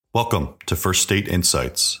Welcome to First State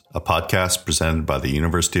Insights, a podcast presented by the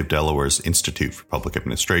University of Delaware's Institute for Public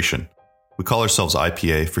Administration. We call ourselves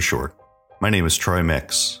IPA for short. My name is Troy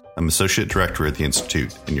Mix. I'm Associate Director at the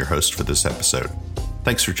Institute and your host for this episode.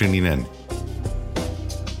 Thanks for tuning in.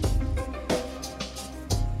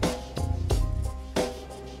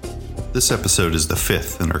 This episode is the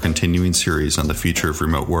fifth in our continuing series on the future of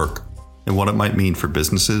remote work and what it might mean for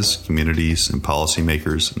businesses, communities, and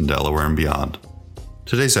policymakers in Delaware and beyond.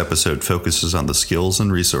 Today's episode focuses on the skills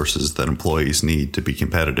and resources that employees need to be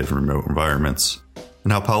competitive in remote environments,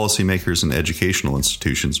 and how policymakers and educational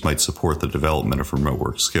institutions might support the development of remote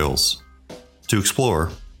work skills. To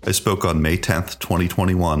explore, I spoke on May 10th,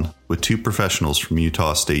 2021, with two professionals from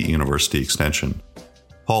Utah State University Extension.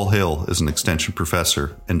 Paul Hill is an Extension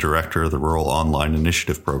professor and director of the Rural Online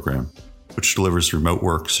Initiative program, which delivers remote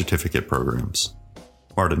work certificate programs.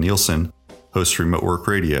 Marta Nielsen hosts Remote Work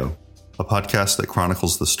Radio, a podcast that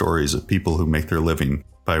chronicles the stories of people who make their living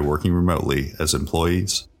by working remotely as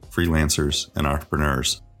employees, freelancers, and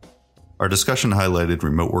entrepreneurs. Our discussion highlighted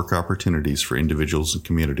remote work opportunities for individuals and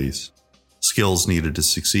communities, skills needed to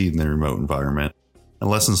succeed in the remote environment, and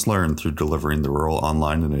lessons learned through delivering the Rural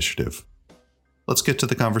Online Initiative. Let's get to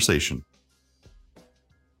the conversation.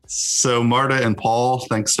 So Marta and Paul,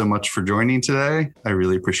 thanks so much for joining today. I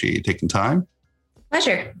really appreciate you taking time.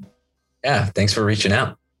 Pleasure. Yeah, thanks for reaching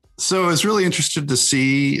out. So I was really interested to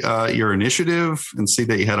see your initiative and see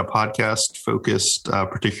that you had a podcast focused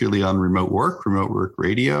particularly on remote work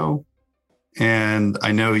radio. And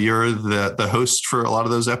I know you're the host for a lot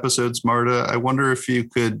of those episodes, Marta. I wonder if you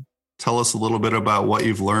could tell us a little bit about what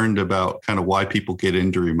you've learned about kind of why people get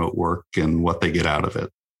into remote work and what they get out of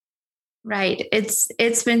it. Right.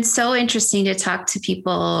 It's been so interesting to talk to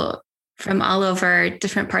people from all over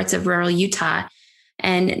different parts of rural Utah.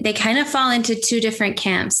 And they kind of fall into two different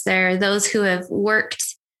camps. There are those who have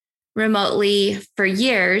worked remotely for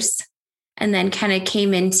years and then kind of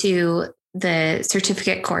came into the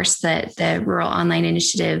certificate course that the Rural Online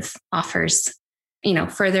Initiative offers,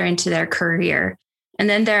 further into their career. And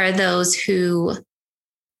then there are those who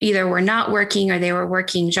either were not working or they were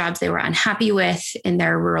working jobs they were unhappy with in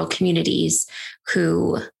their rural communities,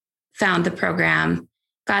 who found the program,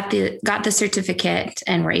 got the certificate,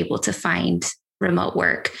 and were able to find remote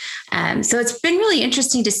work. So it's been really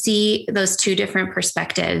interesting to see those two different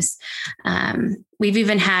perspectives. We've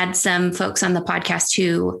even had some folks on the podcast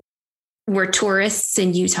who were tourists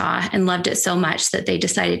in Utah and loved it so much that they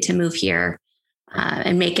decided to move here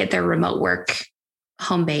and make it their remote work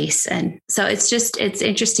home base. And so it's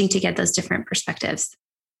interesting to get those different perspectives.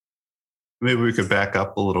 Maybe we could back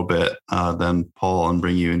up a little bit then, Paul, and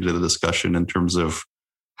bring you into the discussion in terms of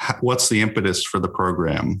what's the impetus for the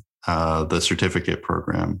program, the certificate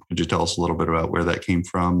program. Could you tell us a little bit about where that came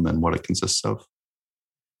from and what it consists of?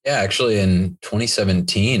 Yeah, actually in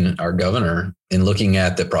 2017, our governor, in looking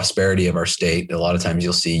at the prosperity of our state, a lot of times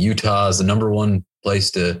you'll see Utah is the number one place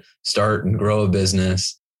to start and grow a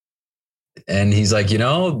business. And he's like,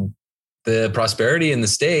 the prosperity in the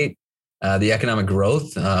state, the economic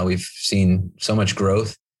growth, we've seen so much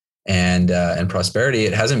growth and prosperity,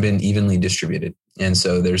 it hasn't been evenly distributed. And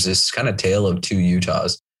so there's this kind of tale of two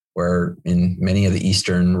Utahs, where in many of the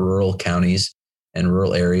eastern rural counties and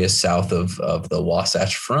rural areas south of the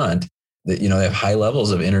Wasatch Front, that they have high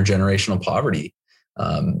levels of intergenerational poverty,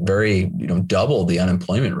 double the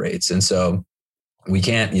unemployment rates. And so we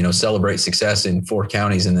can't, celebrate success in four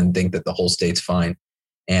counties and then think that the whole state's fine.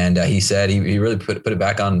 And he said he really put it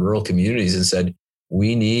back on rural communities and said,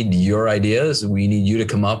 we need your ideas. We need you to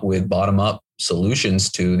come up with bottom-up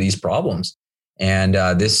solutions to these problems. And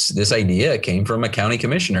this idea came from a county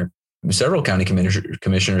commissioner, several county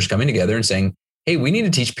commissioners coming together and saying, hey, we need to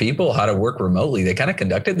teach people how to work remotely. They kind of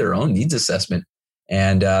conducted their own needs assessment.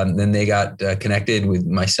 And then they got connected with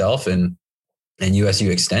myself and USU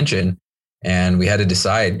Extension. And we had to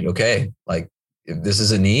decide, okay, like if this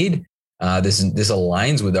is a need, this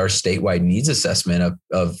aligns with our statewide needs assessment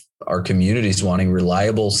of our communities wanting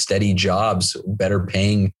reliable, steady jobs, better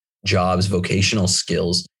paying jobs, vocational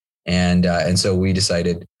skills. And so we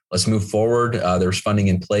decided, let's move forward. There's funding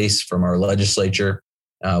in place from our legislature.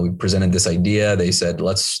 We presented this idea. They said,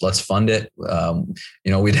 let's fund it.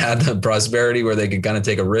 We'd had the prosperity where they could kind of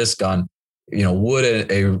take a risk on,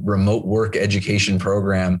 would a remote work education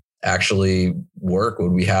program actually work?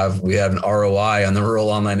 Would we have an ROI on the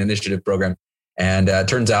Rural Online Initiative program? And it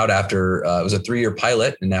turns out after it was a 3-year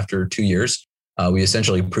pilot, and after 2 years, we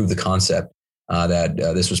essentially proved the concept that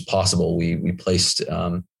this was possible. We placed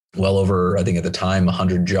well over, I think at the time,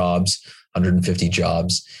 100 jobs, 150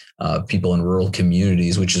 jobs, people in rural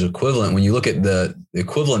communities, which is equivalent when you look at the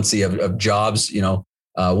equivalency of jobs,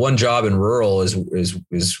 one job in rural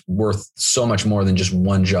is worth so much more than just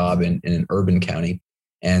one job in an urban county.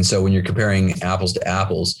 And so when you're comparing apples to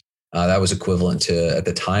apples, that was equivalent to, at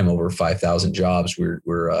the time, over 5,000 jobs.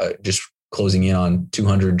 We're just closing in on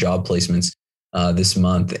 200 job placements this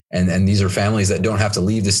month. And these are families that don't have to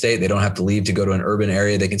leave the state. They don't have to leave to go to an urban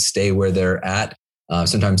area. They can stay where they're at.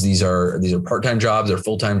 Sometimes these are part-time jobs or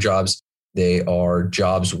full-time jobs. They are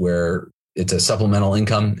jobs where it's a supplemental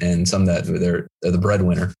income, and some that they're the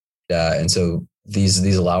breadwinner. And so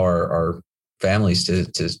these allow our families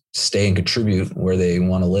to stay and contribute where they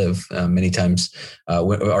want to live. Many times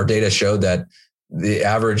our data showed that the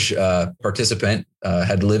average participant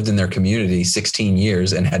had lived in their community 16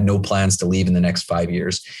 years and had no plans to leave in the next 5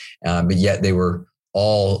 years. But yet they were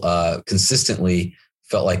all consistently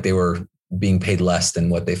felt like they were being paid less than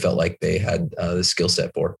what they felt like they had the skill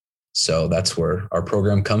set for. So that's where our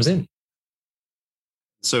program comes in.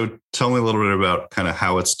 So tell me a little bit about kind of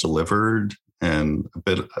how it's delivered and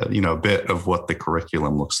a bit of what the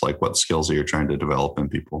curriculum looks like. What skills are you trying to develop in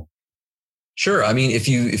people? Sure. I mean, if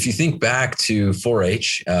you think back to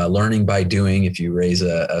 4-H, learning by doing, if you raise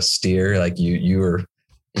a steer, like you're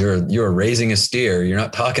raising a steer, you're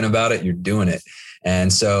not talking about it, you're doing it.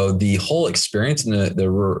 And so the whole experience and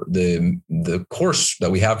the course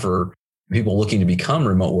that we have for people looking to become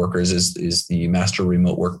remote workers is the Master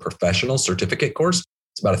Remote Work Professional Certificate course.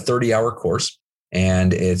 It's about a 30-hour course,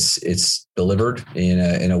 and it's delivered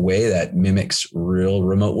in a way that mimics real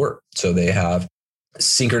remote work. So they have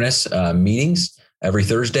synchronous meetings every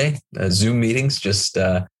Thursday, Zoom meetings, just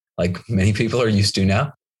like many people are used to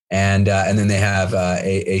now. And then they have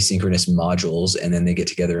asynchronous modules, and then they get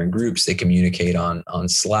together in groups. They communicate on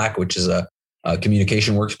Slack, which is a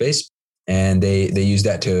communication workspace. And they use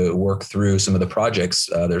that to work through some of the projects.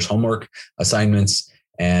 There's homework, assignments.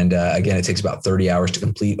 And again, it takes about 30 hours to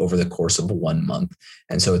complete over the course of 1 month.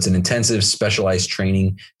 And so it's an intensive, specialized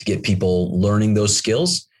training to get people learning those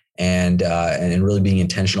skills and really being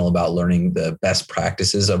intentional about learning the best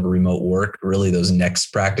practices of remote work, really those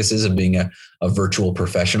next practices of being a virtual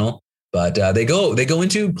professional. But they go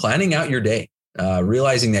into planning out your day,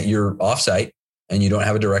 realizing that you're offsite and you don't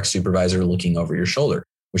have a direct supervisor looking over your shoulder,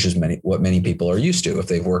 which is what many people are used to if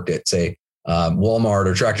they've worked at, say, Walmart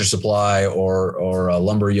or Tractor Supply or a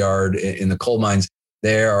lumber yard in the coal mines.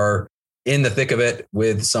 They are in the thick of it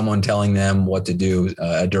with someone telling them what to do,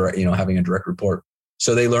 having a direct report.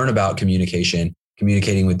 So they learn about communication,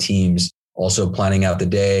 communicating with teams, also planning out the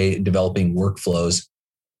day, developing workflows,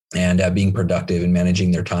 and being productive and managing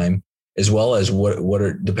their time, as well as what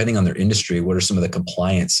are, depending on their industry, what are some of the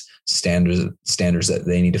compliance standards that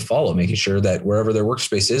they need to follow, making sure that wherever their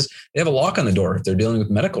workspace is, they have a lock on the door if they're dealing with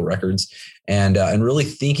medical records, and really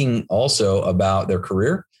thinking also about their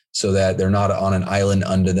career so that they're not on an island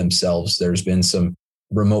unto themselves. There's been some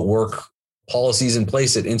remote work policies in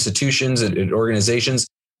place at institutions, at organizations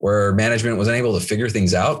where management was unable to figure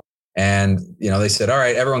things out. And, they said, all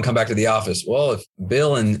right, everyone come back to the office. Well, if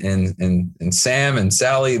Bill and Sam and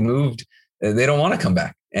Sally moved, they don't want to come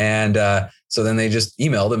back. And so then they just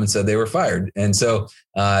emailed them and said they were fired. And so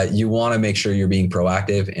you want to make sure you're being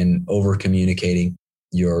proactive and over communicating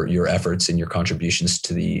your efforts and your contributions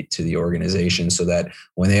to the organization, so that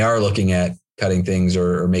when they are looking at cutting things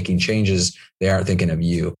or making changes, they aren't thinking of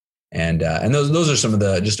you. And those are some of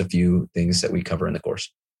just a few things that we cover in the course.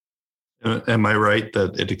 Am I right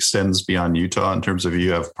that it extends beyond Utah in terms of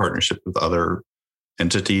you have partnership with other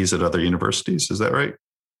entities at other universities? Is that right?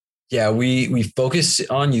 Yeah, we focus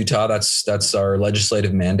on Utah. That's our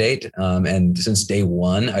legislative mandate. And since day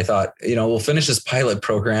one, I thought, we'll finish this pilot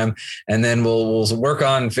program and then we'll work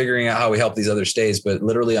on figuring out how we help these other states. But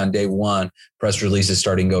literally on day one, press releases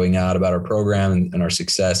starting going out about our program and our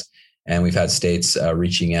success. And we've had states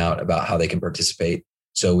reaching out about how they can participate.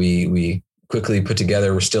 So we quickly put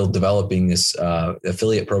together, we're still developing this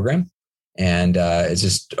affiliate program. And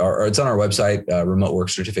it's on our website,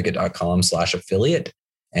 remoteworkcertificate.com/affiliate.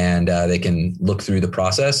 And they can look through the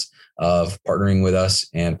process of partnering with us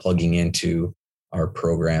and plugging into our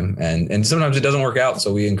program. And sometimes it doesn't work out.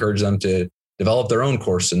 So we encourage them to develop their own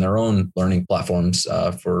course and their own learning platforms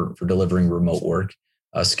for delivering remote work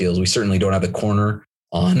skills. We certainly don't have the corner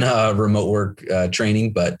on remote work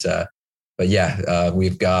training, but yeah,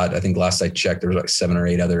 we've got, I think last I checked, there was like 7 or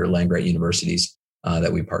 8 other land-grant universities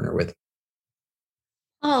that we partner with.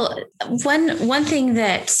 Well, one thing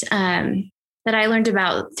that I learned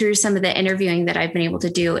about through some of the interviewing that I've been able to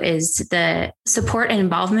do is the support and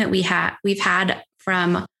involvement we've had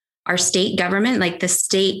from our state government, like the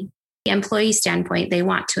state employee standpoint. They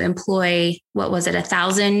want to employ,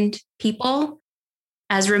 1,000 people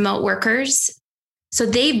as remote workers. So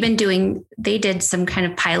they did some kind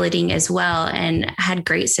of piloting as well and had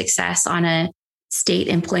great success on a state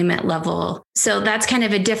employment level. So that's kind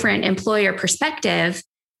of a different employer perspective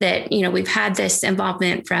that, we've had this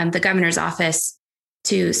involvement from the governor's office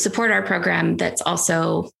to support our program. That's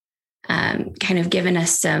also kind of given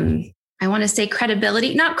us some, I want to say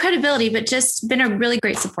credibility, not credibility, but just been a really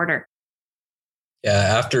great supporter. Yeah.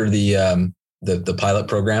 After the pilot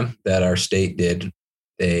program that our state did,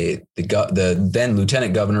 the then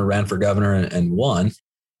lieutenant governor ran for governor and won.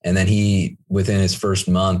 And then he, within his first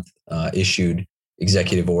month, issued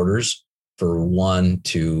executive orders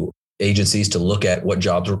to agencies to look at what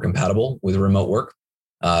jobs were compatible with remote work,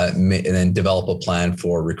 and then develop a plan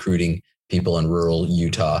for recruiting people in rural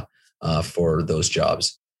Utah for those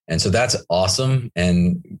jobs. And so that's awesome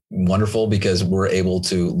and wonderful because we're able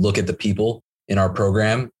to look at the people in our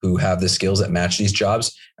program who have the skills that match these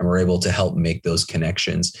jobs, and we're able to help make those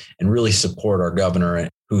connections and really support our governor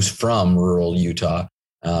who's from rural Utah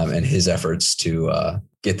and his efforts to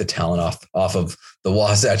get the talent off of the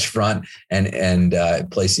Wasatch Front and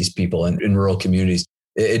place these people in rural communities.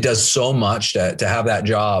 It does so much to have that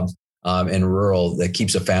job in rural that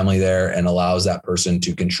keeps a family there and allows that person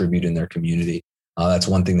to contribute in their community. That's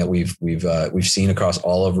one thing that we've seen across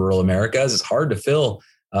all of rural America. It's hard to fill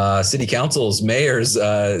city councils, mayors,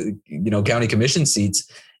 county commission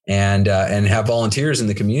seats, and have volunteers in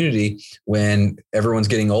the community when everyone's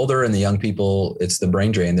getting older and the young people, it's the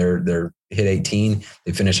brain drain. They're hit 18,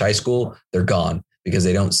 they finish high school, they're gone because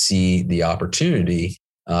they don't see the opportunity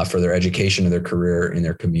for their education or their career in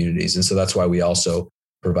their communities. And so that's why we also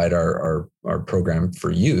provide our program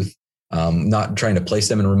for youth, not trying to place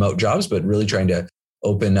them in remote jobs, but really trying to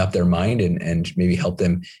open up their mind and maybe help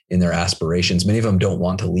them in their aspirations. Many of them don't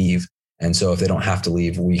want to leave. And so if they don't have to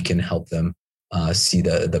leave, we can help them see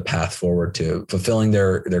the path forward to fulfilling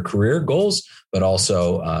their career goals, but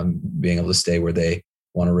also being able to stay where they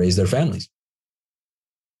want to raise their families.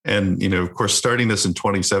 And, of course, starting this in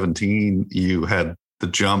 2017, you had the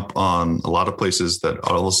jump on a lot of places that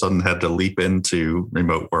all of a sudden had to leap into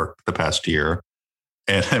remote work the past year.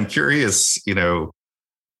 And I'm curious,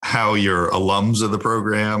 how your alums of the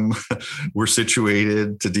program were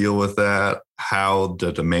situated to deal with that, how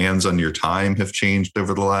the demands on your time have changed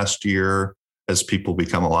over the last year as people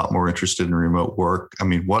become a lot more interested in remote work. I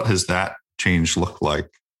mean, what has that change looked like?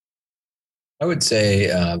 I would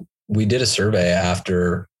say we did a survey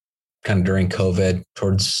after kind of during COVID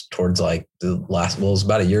towards like the last, well, it was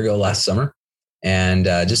about a year ago, last summer. And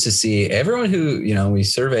just to see everyone who, we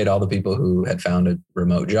surveyed all the people who had found a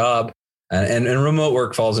remote job. And remote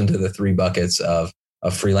work falls into the three buckets of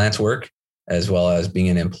freelance work, as well as being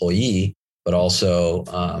an employee, but also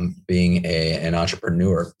being an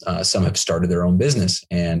entrepreneur. Some have started their own business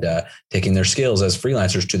and taking their skills as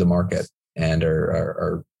freelancers to the market and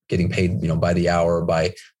are getting paid, by the hour,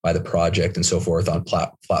 by the project and so forth on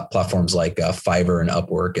platforms like Fiverr and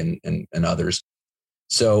Upwork and others.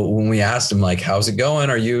 So when we asked them, like, how's it going?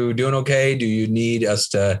 Are you doing okay? Do you need us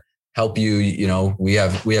to help you? We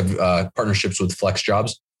have partnerships with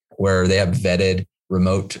FlexJobs where they have vetted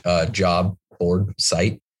remote job board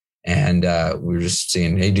site. And we were just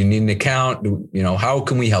saying, hey, do you need an account? How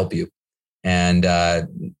can we help you? And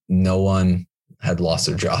no one had lost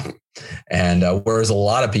their job. And whereas a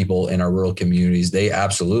lot of people in our rural communities, they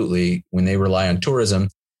absolutely, when they rely on tourism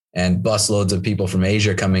and busloads of people from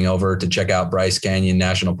Asia coming over to check out Bryce Canyon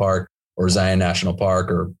National Park or Zion National Park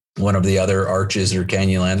or one of the other arches or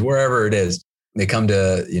canyonlands, wherever it is, they come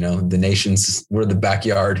to, the nation's, we're the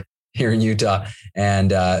backyard here in Utah.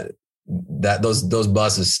 And that those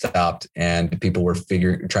buses stopped and people were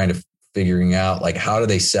figuring out like, how do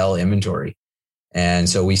they sell inventory? And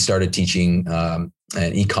so we started teaching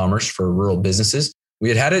an e-commerce for rural businesses.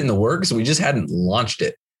 We had it in the works. We just hadn't launched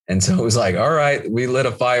it. And so it was like, all right, we lit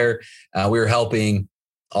a fire. We were helping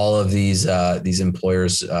all of these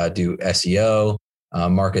employers do SEO,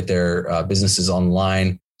 market their businesses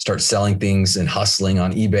online, start selling things and hustling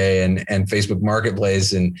on eBay and Facebook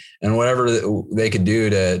Marketplace and whatever they could do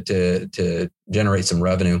to generate some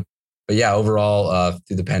revenue. But yeah, overall,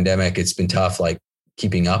 through the pandemic, it's been tough, like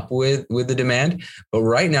keeping up with the demand. But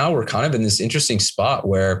right now we're kind of in this interesting spot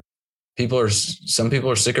where some people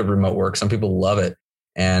are sick of remote work. Some people love it.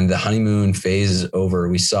 And the honeymoon phase is over.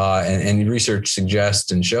 We saw, and research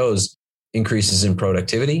suggests and shows increases in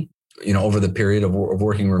productivity, over the period of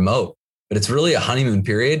working remote. But it's really a honeymoon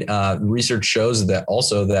period. Research shows that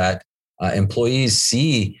also that employees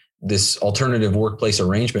see this alternative workplace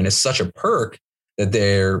arrangement as such a perk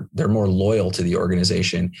that they're more loyal to the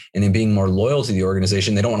organization. And in being more loyal to the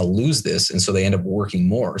organization, they don't want to lose this. And so they end up working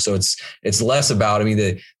more. So it's less about,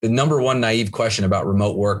 the number one naive question about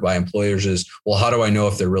remote work by employers is, well, how do I know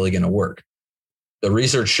if they're really going to work? The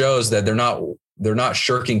research shows that they're not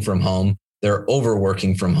shirking from home. They're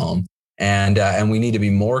overworking from home. And we need to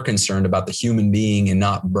be more concerned about the human being and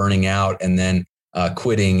not burning out and then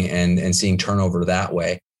quitting and seeing turnover that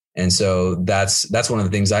way. And so that's one of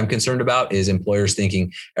the things I'm concerned about is employers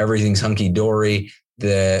thinking everything's hunky dory,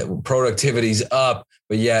 the productivity's up,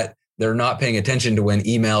 but yet they're not paying attention to when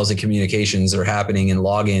emails and communications are happening and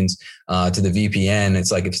logins to the VPN.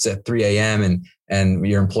 It's like if it's at 3 a.m. and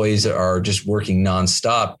your employees are just working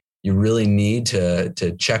nonstop, you really need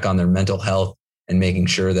to check on their mental health and making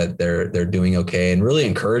sure that they're doing okay and really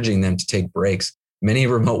encouraging them to take breaks. Many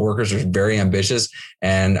remote workers are very ambitious,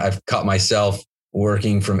 and I've caught myself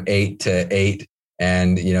working from 8 to 8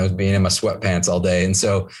 and, being in my sweatpants all day. And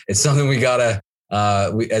so it's something we gotta,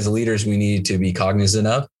 as leaders, we need to be cognizant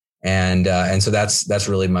of. And so that's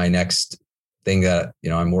really my next thing that,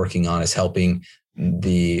 I'm working on is helping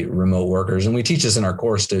the remote workers. And we teach this in our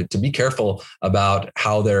course to be careful about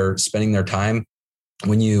how they're spending their time.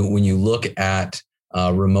 When you look at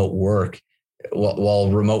remote work,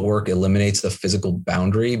 while remote work eliminates the physical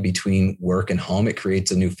boundary between work and home, it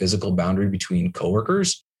creates a new physical boundary between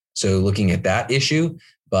coworkers. So looking at that issue,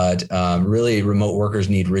 but really remote workers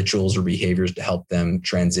need rituals or behaviors to help them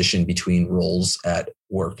transition between roles at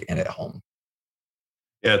work and at home.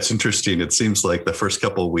 Yeah, it's interesting. It seems like the first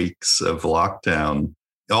couple of weeks of lockdown,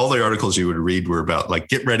 all the articles you would read were about like,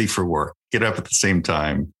 get ready for work, get up at the same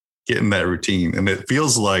time, get in that routine. And it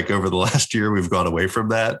feels like over the last year, we've gone away from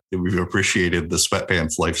that. And we've appreciated the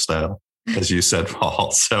sweatpants lifestyle, as you said,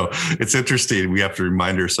 Paul. So it's interesting. We have to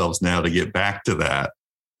remind ourselves now to get back to that,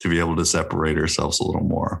 to be able to separate ourselves a little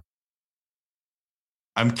more.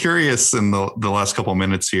 I'm curious in the last couple of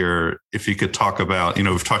minutes here, if you could talk about,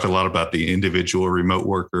 we've talked a lot about the individual remote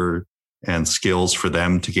worker and skills for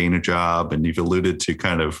them to gain a job. And you've alluded to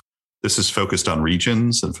kind of, this is focused on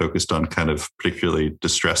regions and focused on kind of particularly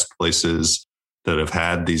distressed places that have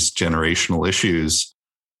had these generational issues.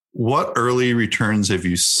 What early returns have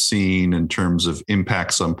you seen in terms of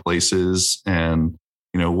impacts on places? And,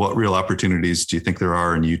 what real opportunities do you think there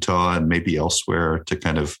are in Utah and maybe elsewhere to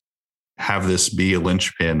kind of have this be a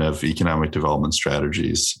linchpin of economic development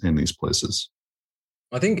strategies in these places?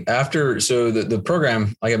 I think the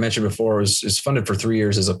program, like I mentioned before, is funded for 3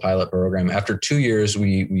 years as a pilot program. After 2 years,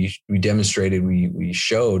 we demonstrated, we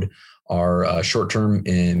showed our short-term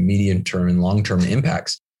and medium-term and long-term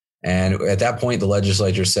impacts. And at that point, the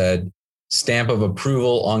legislature said, stamp of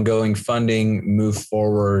approval, ongoing funding, move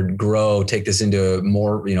forward, grow, take this into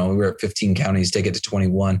more, we're at 15 counties, take it to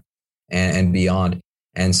 21 and beyond.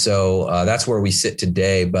 And so that's where we sit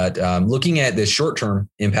today. But looking at the short-term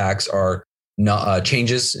impacts are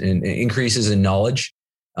changes and increases in knowledge,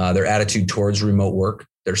 their attitude towards remote work,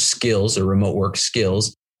 their skills, their remote work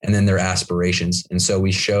skills, and then their aspirations. And so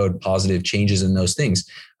we showed positive changes in those things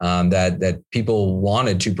that people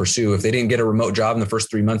wanted to pursue. If they didn't get a remote job in the first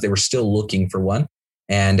 3 months, they were still looking for one.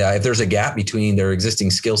 And if there's a gap between their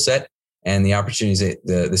existing skill set and the opportunities,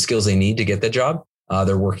 the skills they need to get the job,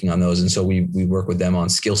 they're working on those. And so we work with them on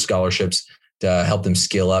skill scholarships to help them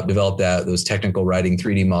skill up, develop those technical writing,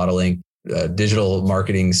 3D modeling, digital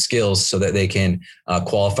marketing skills so that they can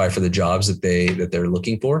qualify for the jobs that they're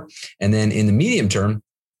looking for. And then in the medium term,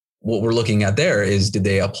 what we're looking at there is, did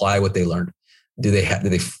they apply what they learned? Did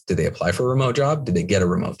they apply for a remote job? Did they get a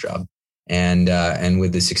remote job? And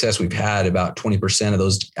with the success we've had, about 20% of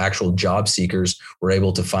those actual job seekers were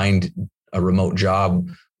able to find a remote job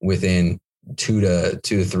within 2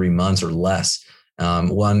 to 3 months or less.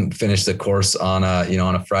 One finished the course on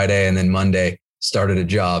a Friday, and then Monday started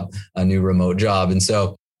a new remote job. And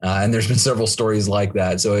so, and there's been several stories like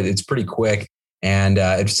that. So it's pretty quick. And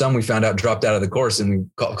if some we found out dropped out of the course, and we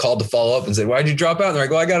called to follow up and said, why'd you drop out? And they're like,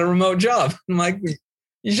 well, I got a remote job. I'm like,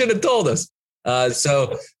 you should have told us.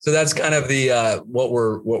 So that's kind of the what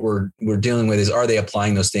we're dealing with is, are they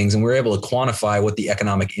applying those things? And we're able to quantify what the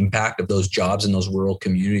economic impact of those jobs in those rural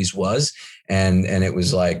communities was. And it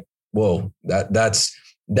was like, whoa,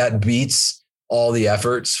 that beats all the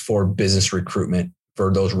efforts for business recruitment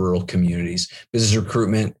for those rural communities. Business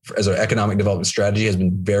recruitment as our economic development strategy has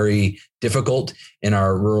been very difficult in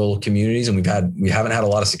our rural communities, and we haven't had a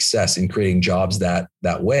lot of success in creating jobs that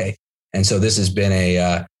way. And so this has been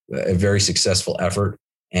a very successful effort.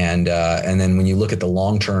 And then when you look at the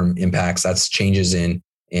long-term impacts, that's changes in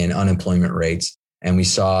unemployment rates. And we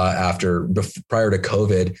saw prior to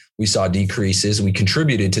COVID, we saw decreases. We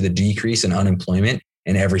contributed to the decrease in unemployment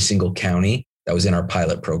in every single county was in our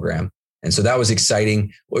pilot program. And so that was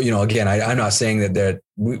exciting. Well, again, I'm not saying that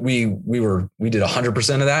we did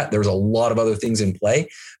 100% of that. There was a lot of other things in play,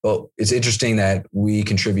 but it's interesting that we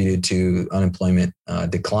contributed to unemployment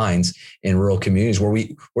declines in rural communities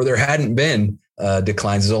where there hadn't been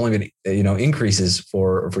declines. There's only been increases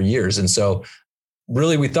for years. And so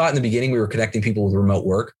really, we thought in the beginning we were connecting people with remote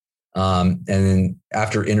work, and then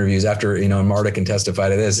after interviews, Marta can testify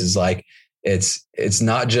to this, is like, it's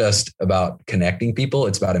not just about connecting people,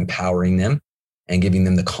 it's about empowering them and giving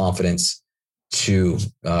them the confidence to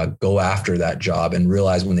go after that job and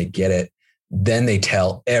realize when they get it, then they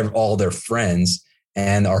tell all their friends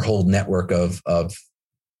and our whole network of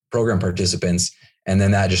program participants. And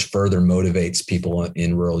then that just further motivates people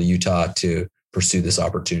in rural Utah to pursue this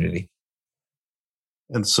opportunity.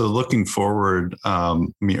 And so looking forward,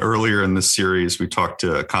 earlier in this series, we talked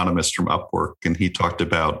to economists from Upwork, and he talked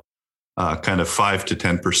about kind of 5 to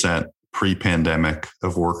 10% pre-pandemic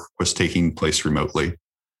of work was taking place remotely.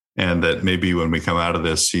 And that maybe when we come out of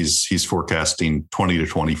this, he's forecasting 20 to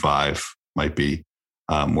 25 might be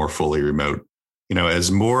more fully remote.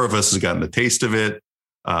 As more of us has gotten a taste of it,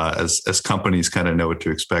 as companies kind of know what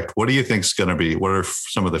to expect, what do you think is going to be, what are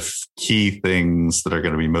some of the key things that are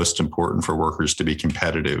going to be most important for workers to be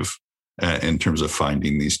competitive in terms of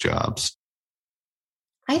finding these jobs?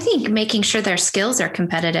 I think making sure their skills are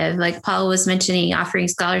competitive, like Paul was mentioning, offering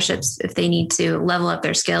scholarships if they need to level up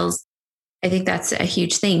their skills. I think that's a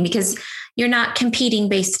huge thing because you're not competing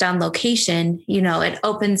based on location. It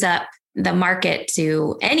opens up the market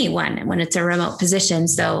to anyone when it's a remote position.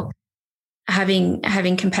 So having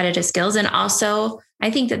competitive skills. And also,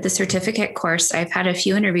 I think that the certificate course, I've had a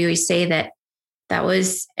few interviewees say that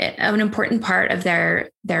was an important part of their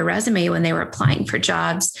resume when they were applying for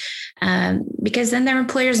jobs, because then their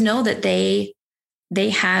employers know that they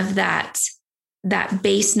have that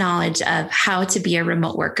base knowledge of how to be a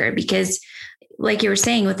remote worker. Because like you were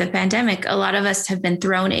saying, with the pandemic, a lot of us have been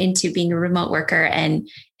thrown into being a remote worker, and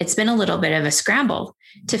it's been a little bit of a scramble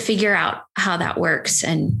to figure out how that works.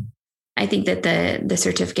 And I think that the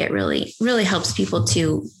certificate really, really helps people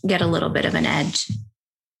to get a little bit of an edge.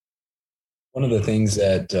 One of the things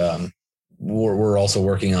that we're also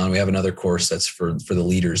working on, we have another course that's for the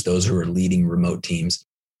leaders, those who are leading remote teams.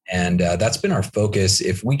 And that's been our focus.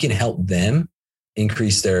 If we can help them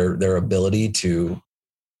increase their ability to,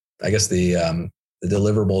 I guess the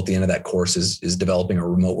deliverable at the end of that course is developing a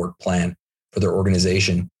remote work plan for their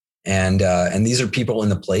organization. And these are people in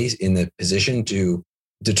the position to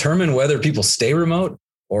determine whether people stay remote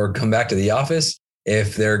or come back to the office.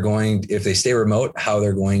 If they stay remote, how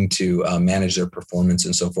they're going to manage their performance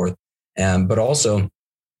and so forth. But also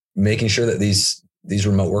making sure that these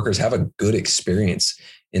remote workers have a good experience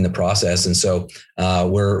in the process. And so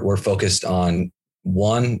we're focused on,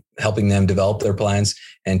 one, helping them develop their plans,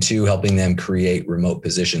 and two, helping them create remote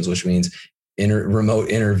positions, which means remote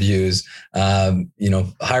interviews,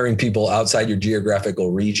 hiring people outside your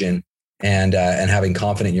geographical region, and having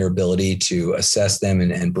confidence in your ability to assess them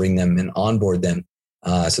and bring them and onboard them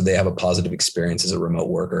so they have a positive experience as a remote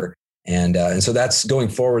worker. And so that's going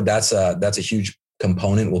forward. That's a huge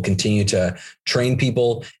component. We'll continue to train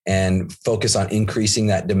people and focus on increasing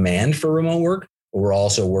that demand for remote work. But we're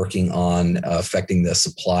also working on affecting the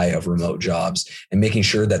supply of remote jobs and making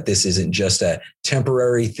sure that this isn't just a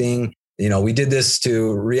temporary thing. We did this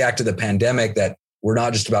to react to the pandemic, that we're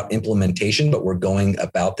not just about implementation, but we're going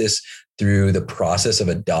about this through the process of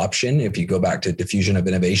adoption. If you go back to diffusion of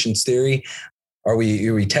innovations theory, are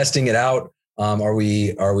we testing it out? Are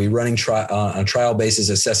we running on trial basis,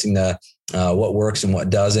 assessing what works and what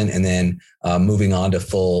doesn't, and then moving on to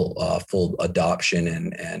full adoption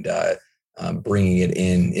and bringing it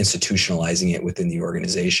in, institutionalizing it within the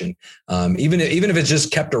organization. Even if it's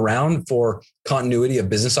just kept around for continuity of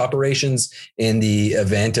business operations in the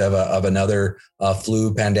event of another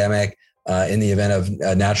flu pandemic, in the event of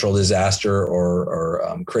a natural disaster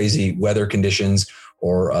or crazy weather conditions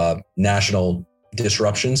or national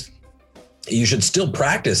disruptions, you should still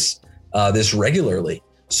practice this regularly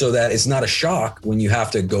so that it's not a shock when you have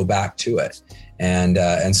to go back to it.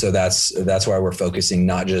 And so that's why we're focusing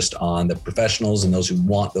not just on the professionals and those who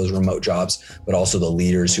want those remote jobs, but also the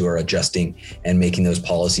leaders who are adjusting and making those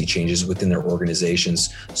policy changes within their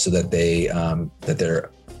organizations so that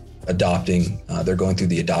they're adopting, they're going through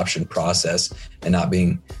the adoption process and not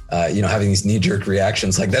being, having these knee-jerk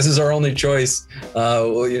reactions like, this is our only choice.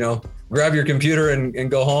 Grab your computer and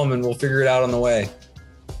go home and we'll figure it out on the way.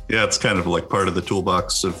 Yeah, it's kind of like part of the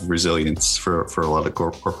toolbox of resilience for a lot of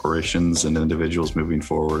corporations and individuals moving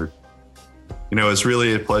forward. It's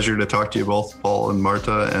really a pleasure to talk to you both, Paul and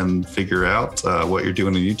Marta, and figure out what you're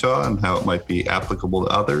doing in Utah and how it might be applicable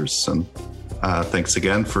to others. And thanks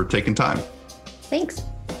again for taking time. Thanks.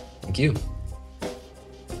 Thank you.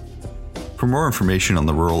 For more information on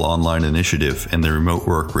the Rural Online Initiative and the Remote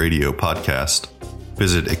Work Radio podcast,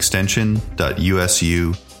 visit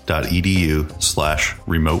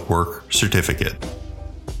extension.usu.edu/remote work certificate.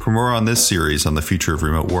 For more on this series on the future of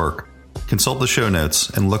remote work, consult the show notes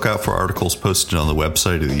and look out for articles posted on the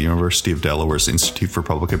website of the University of Delaware's Institute for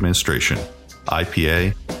Public Administration,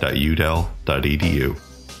 ipa.udel.edu.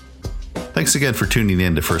 Thanks again for tuning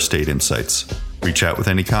in to First State Insights. Reach out with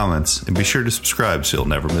any comments and be sure to subscribe so you'll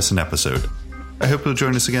never miss an episode. I hope you'll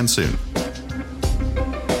join us again soon.